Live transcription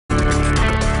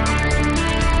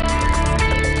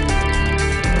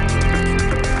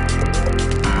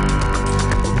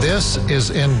This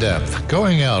is In Depth.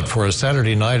 Going out for a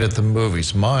Saturday night at the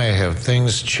movies. My, have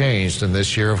things changed in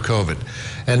this year of COVID.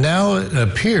 And now it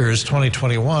appears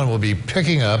 2021 will be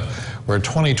picking up where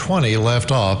 2020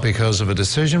 left off because of a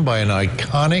decision by an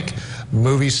iconic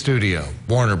movie studio,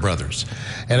 Warner Brothers.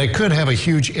 And it could have a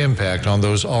huge impact on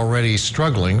those already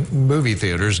struggling movie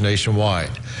theaters nationwide.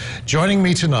 Joining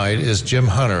me tonight is Jim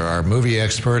Hunter, our movie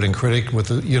expert and critic with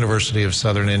the University of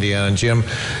Southern Indiana. And Jim,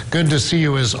 good to see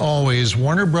you as always.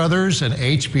 Warner Brothers and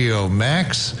HBO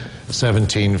Max,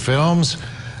 17 films.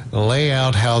 Lay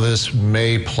out how this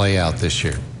may play out this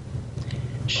year.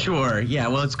 Sure. Yeah.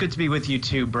 Well, it's good to be with you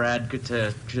too, Brad. Good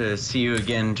to see you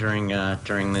again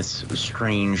during this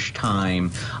strange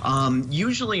time.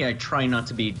 Usually, I try not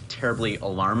to be terribly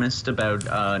alarmist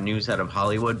about news out of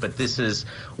Hollywood, but this is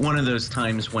one of those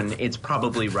times when it's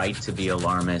probably right to be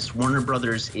alarmist. Warner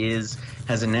Brothers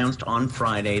has announced on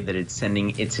Friday that it's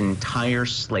sending its entire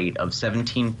slate of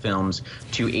 17 films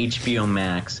to HBO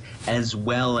Max, as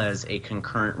well as a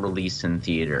concurrent release in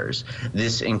theaters.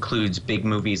 This includes big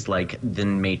movies like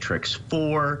The Matrix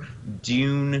 4,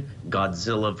 Dune,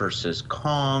 Godzilla vs.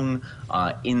 Kong,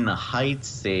 In the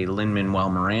Heights, a Lin-Manuel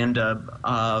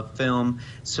Miranda film.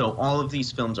 So all of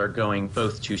these films are going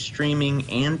both to streaming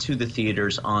and to the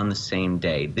theaters on the same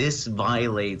day. This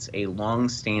violates a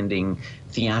long-standing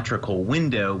theatrical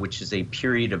window, which is a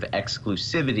period of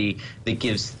exclusivity that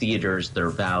gives theaters their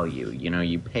value. You know,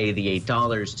 you pay the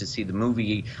 $8 to see the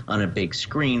movie on a big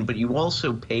screen, but you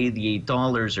also pay the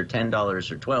 $8 or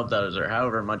 $10 or $12 or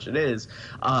however much it is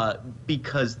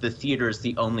because the theater is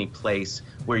the only place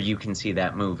where you can see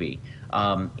that movie.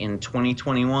 In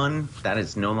 2021, that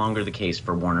is no longer the case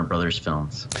for Warner Brothers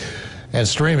films. And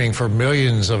streaming for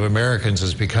millions of Americans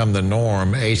has become the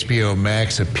norm. HBO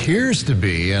Max appears to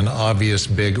be an obvious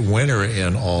big winner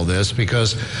in all this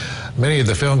because many of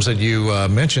the films that you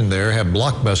mentioned there have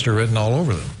blockbuster written all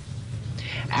over them.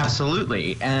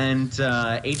 Absolutely, and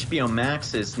HBO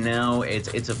Max is now, it's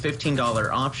a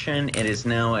 $15 option. It is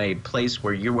now a place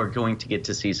where you are going to get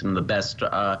to see some of the best,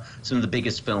 some of the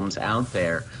biggest films out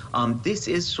there. This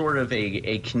is sort of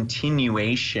a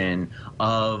continuation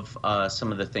of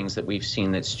some of the things that we've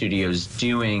seen that studios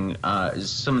doing,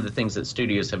 some of the things that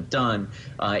studios have done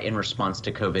in response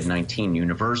to COVID-19.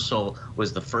 Universal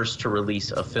was the first to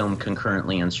release a film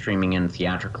concurrently on streaming and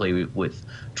theatrically with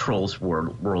Trolls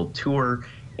World Tour.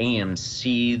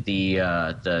 AMC,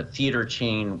 the theater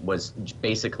chain, was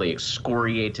basically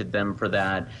excoriated them for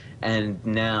that, and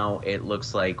now it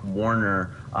looks like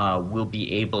Warner will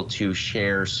be able to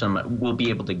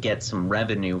get some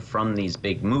revenue from these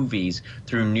big movies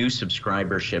through new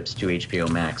subscriberships to HBO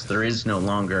Max. There is no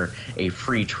longer a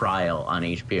free trial on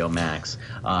HBO Max,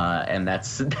 and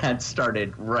that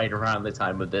started right around the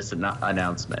time of this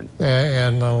announcement.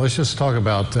 And let's just talk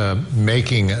about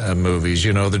making movies.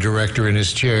 You know, the director in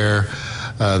his chair,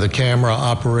 the camera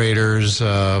operators,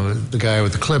 the guy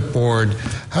with the clipboard.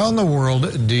 How in the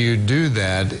world do you do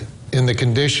that in the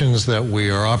conditions that we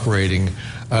are operating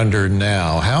under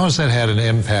now? How has that had an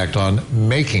impact on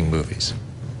making movies?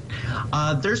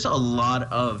 There's a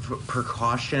lot of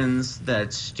precautions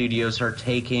that studios are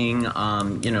taking.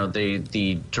 You know,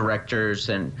 the directors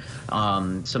and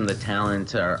some of the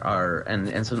talent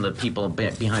and some of the people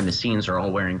behind the scenes are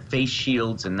all wearing face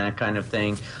shields and that kind of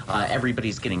thing.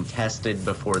 Everybody's getting tested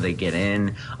before they get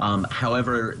in.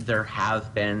 However, there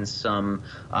have been some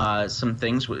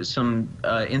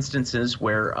instances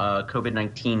where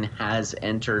COVID-19 has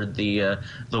entered the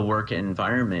work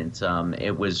environment.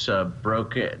 It was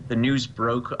the news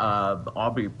broke.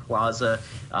 Aubrey Plaza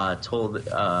told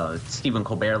Stephen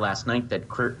Colbert last night that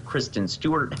Kristen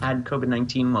Stewart had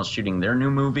COVID-19 while shooting their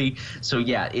new movie. So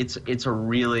yeah, it's a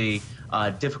really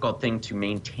difficult thing to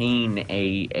maintain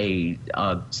a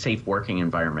safe working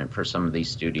environment for some of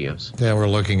these studios. Yeah, we're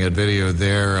looking at video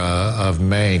there of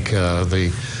Mank, the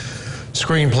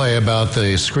screenplay about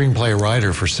the screenplay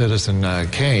writer for Citizen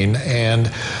Kane.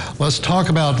 And let's talk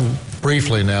about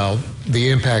briefly now the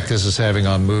impact this is having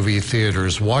on movie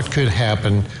theaters. What could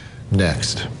happen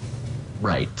next?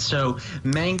 Right. So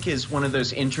Mank is one of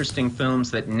those interesting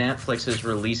films that Netflix is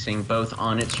releasing both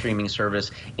on its streaming service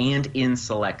and in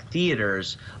select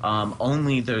theaters.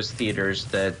 Only those theaters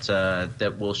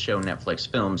that will show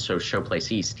Netflix films, so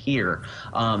Showplace East here.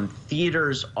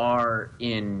 Theaters are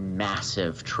in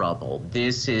massive trouble.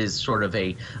 This is sort of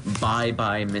a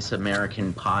bye-bye Miss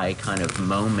American Pie kind of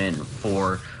moment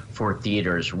for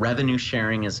theaters. Revenue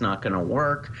sharing is not going to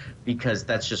work. because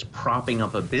that's just propping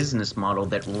up a business model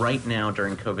that right now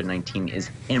during COVID-19 is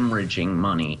hemorrhaging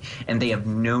money, and they have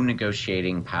no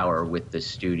negotiating power with the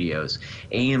studios.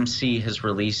 AMC has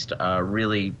released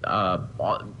really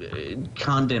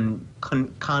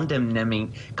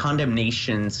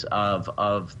condemnations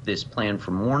of this plan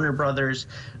from Warner Brothers,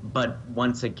 but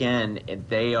once again,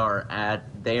 they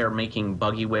are making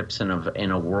buggy whips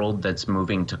in a world that's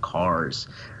moving to cars.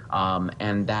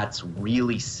 And that's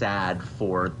really sad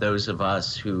for those of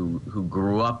us who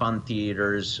grew up on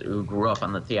theaters, who grew up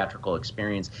on the theatrical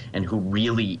experience, and who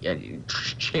really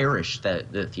cherish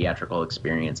the theatrical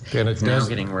experience. And it's now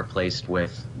getting replaced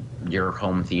with your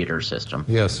home theater system.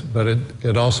 Yes, but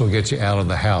it also gets you out of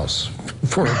the house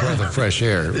for a breath of fresh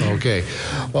air. Okay.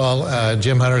 Well,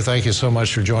 Jim Hunter, thank you so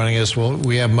much for joining us.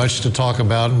 We have much to talk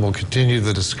about, and we'll continue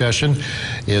the discussion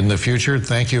in the future.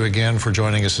 Thank you again for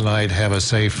joining us tonight. Have a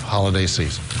safe holiday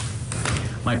season.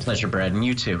 My pleasure, Brad, and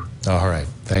you too. All right.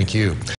 Thank you.